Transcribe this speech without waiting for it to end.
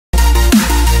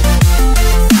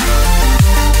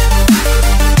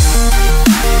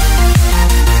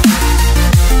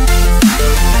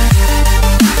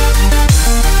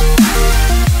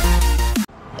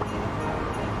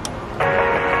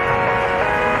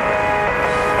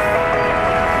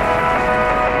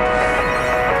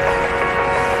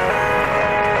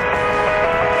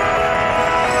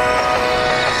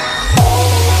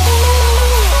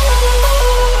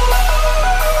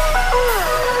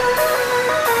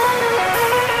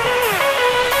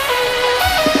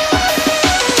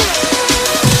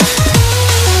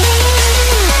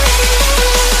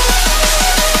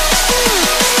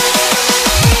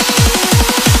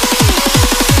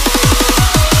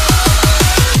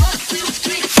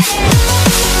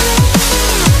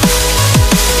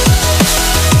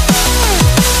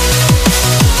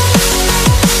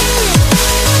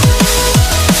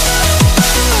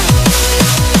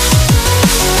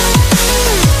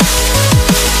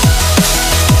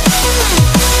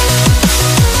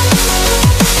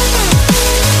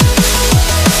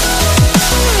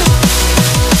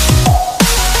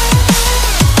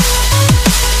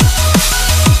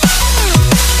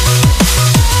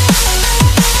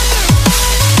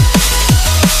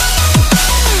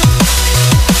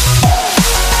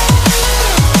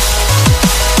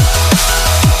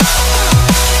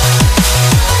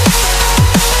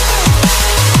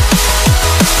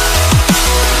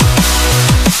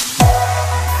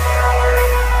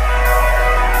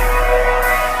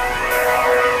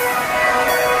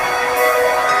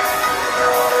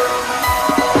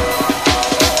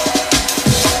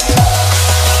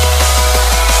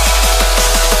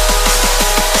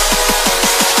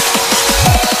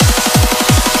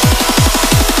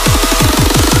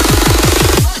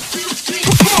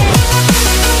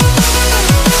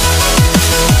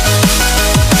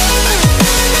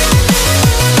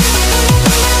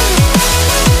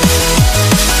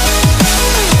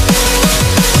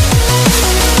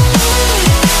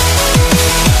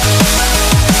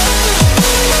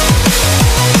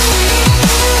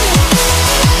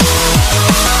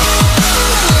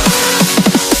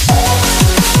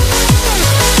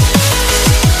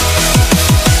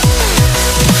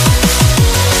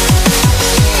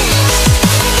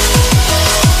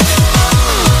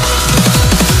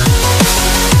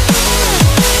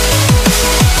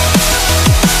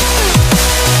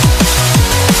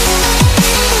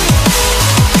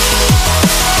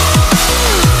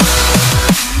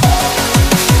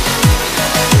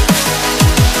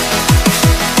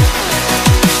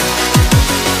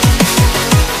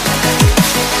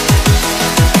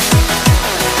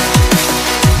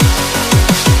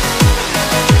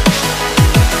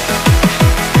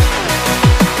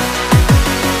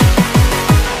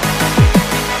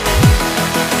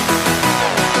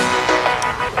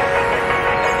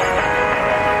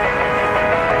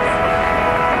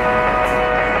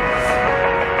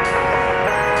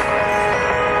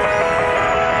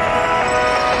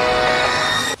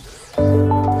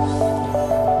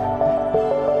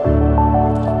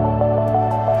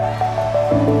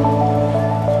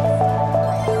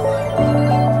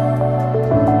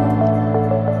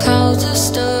Clouds are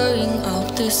stirring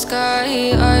up the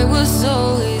sky. I was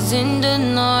always in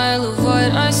denial of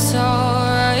what I saw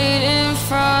right in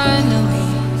front of me.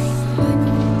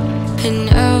 And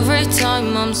every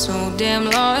time I'm so damn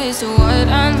lost to what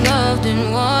I loved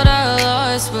and what I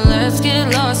lost. But let's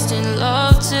get lost in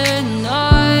love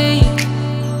tonight.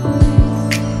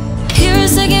 Hear a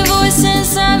second voice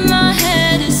inside my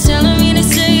head. It's telling me to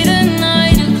say the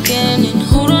night again and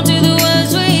hold on to the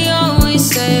words we always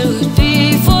said would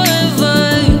be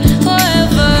forever,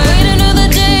 forever. Wait another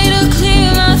day to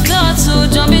clear my thoughts, so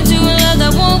jump into a love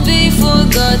that won't be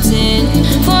forgotten.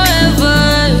 Forever,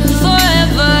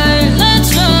 forever. Let's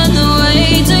run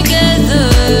away together.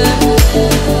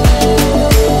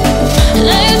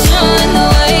 Let's run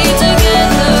away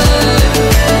together.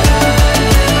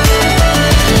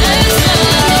 Let's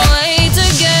run away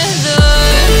together.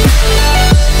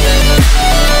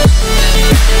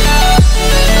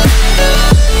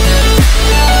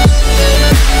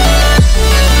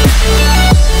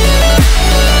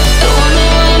 I wanna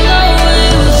run away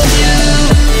with you.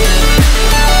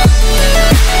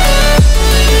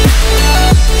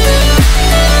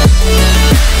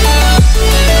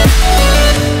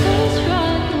 Let's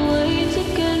run away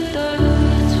together.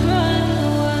 Let's run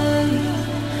away.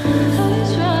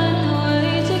 Let's run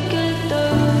away together.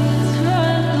 Let's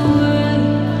run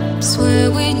away. Swear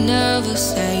we'd never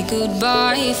say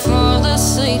goodbye. Fall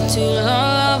asleep to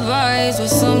lullabies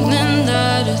with something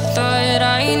that I thought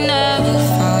I'd never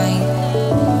find.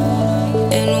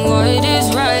 And what is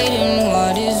right and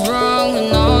what is wrong,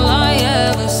 and all I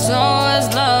ever saw was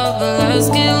love. But let's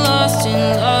get lost in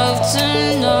love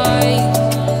tonight.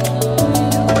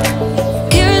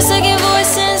 Hear a second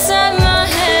voice inside my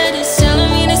head. It's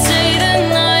telling me to say the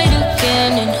night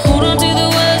again and hold on to the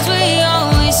words we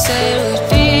always said would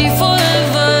be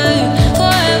forever,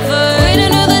 forever. Wait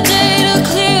another day to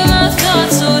clear my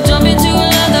thoughts, so jump into a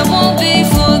love that won't be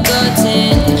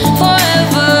forgotten.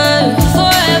 Forever,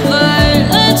 forever.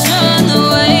 Let's run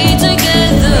away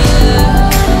together.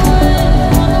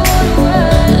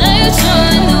 Let's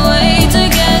run away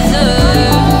together.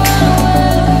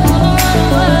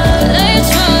 Let's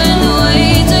run away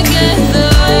together.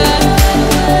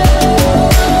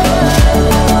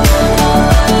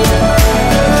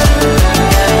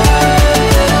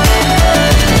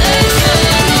 Let's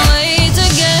run away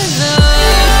together.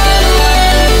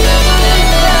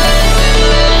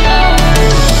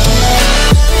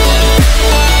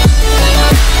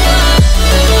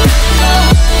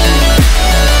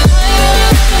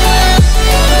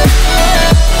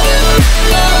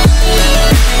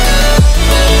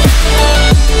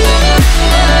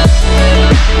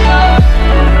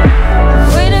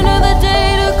 Wait another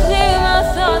day to clear my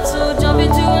thoughts, so jump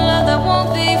into a love that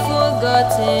won't be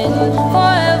forgotten.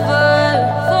 Forever,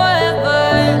 forever.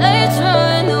 Let's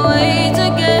run away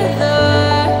together.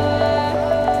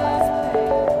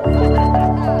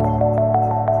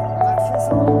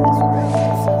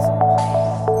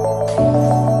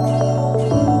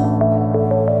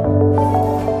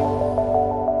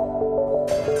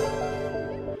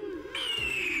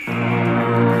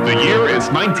 The year is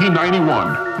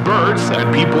 1991. Birds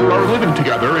and people are living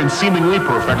together in seemingly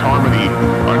perfect harmony.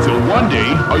 Until one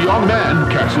day, a young man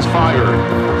catches fire.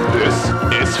 This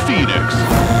is Phoenix.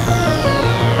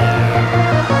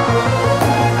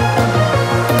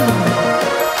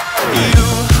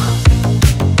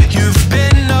 You've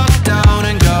been knocked down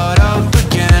and got up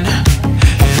again.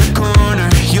 In a corner,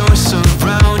 you're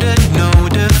surrounded, no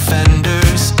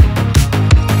defenders.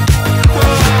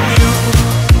 Whoa,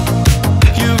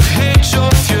 you've hid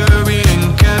your fury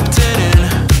and kept it in.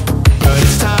 But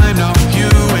it's time now, you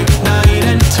ignite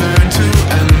and turn to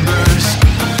embers.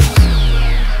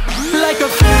 Like a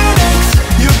phoenix,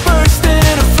 you burst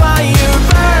in a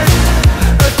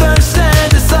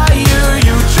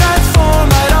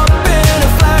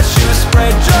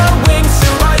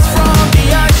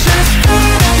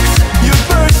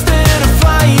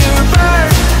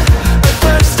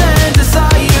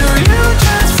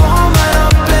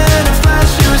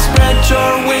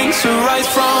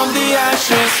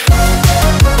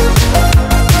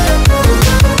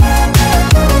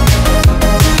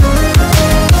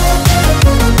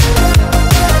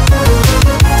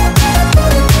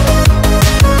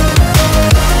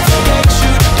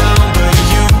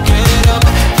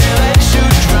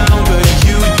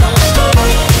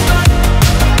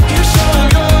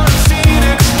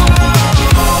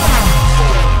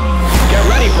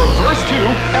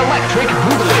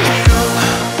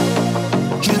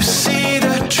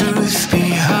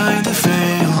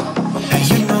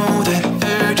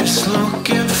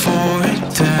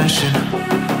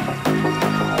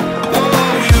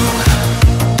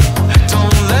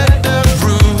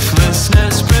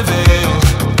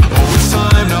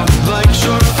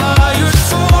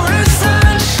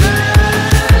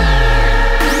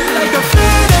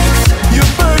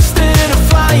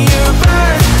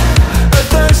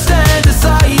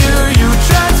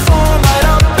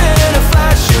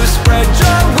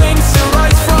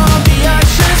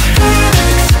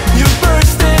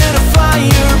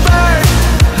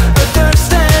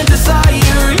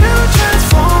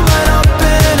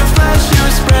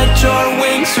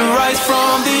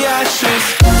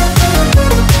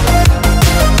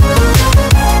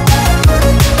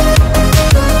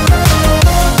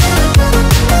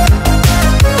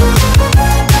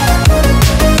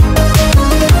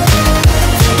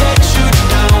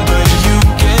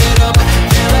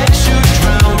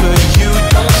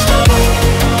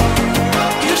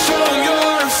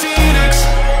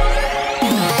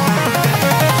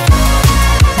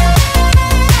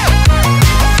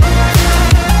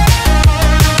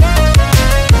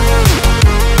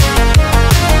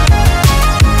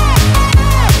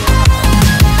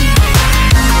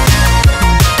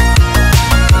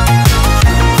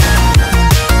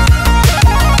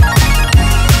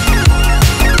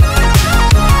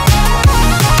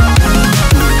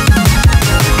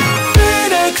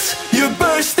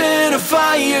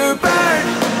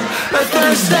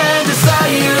thirst and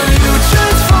desire. You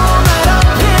transform right up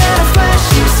in a flash.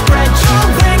 You spread your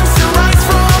wings to rise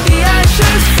from the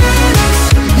ashes.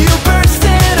 Phoenix, you burst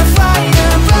in a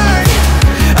fire, burn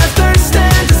a thirst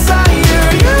and desire.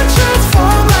 You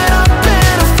transform right up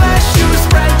in a flash. You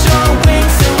spread your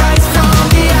wings to rise from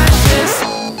the ashes.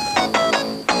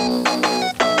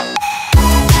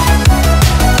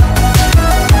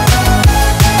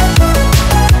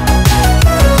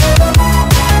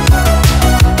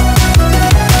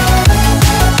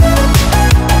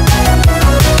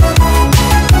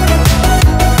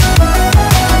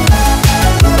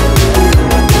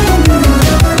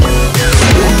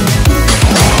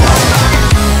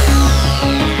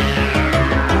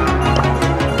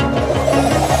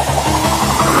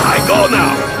 Go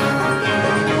now!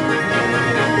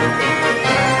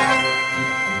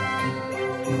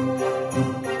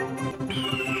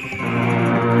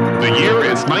 The year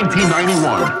is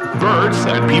 1991. Birds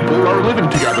and people are living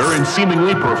together in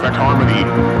seemingly perfect harmony,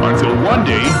 until one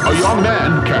day a young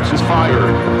man catches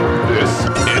fire. This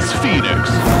is Phoenix.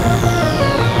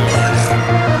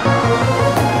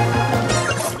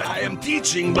 I am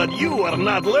teaching, but you are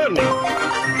not learning.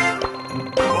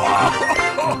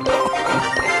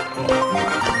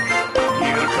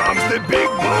 Here comes the big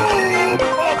boom!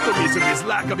 Optimism is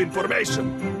lack of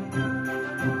information.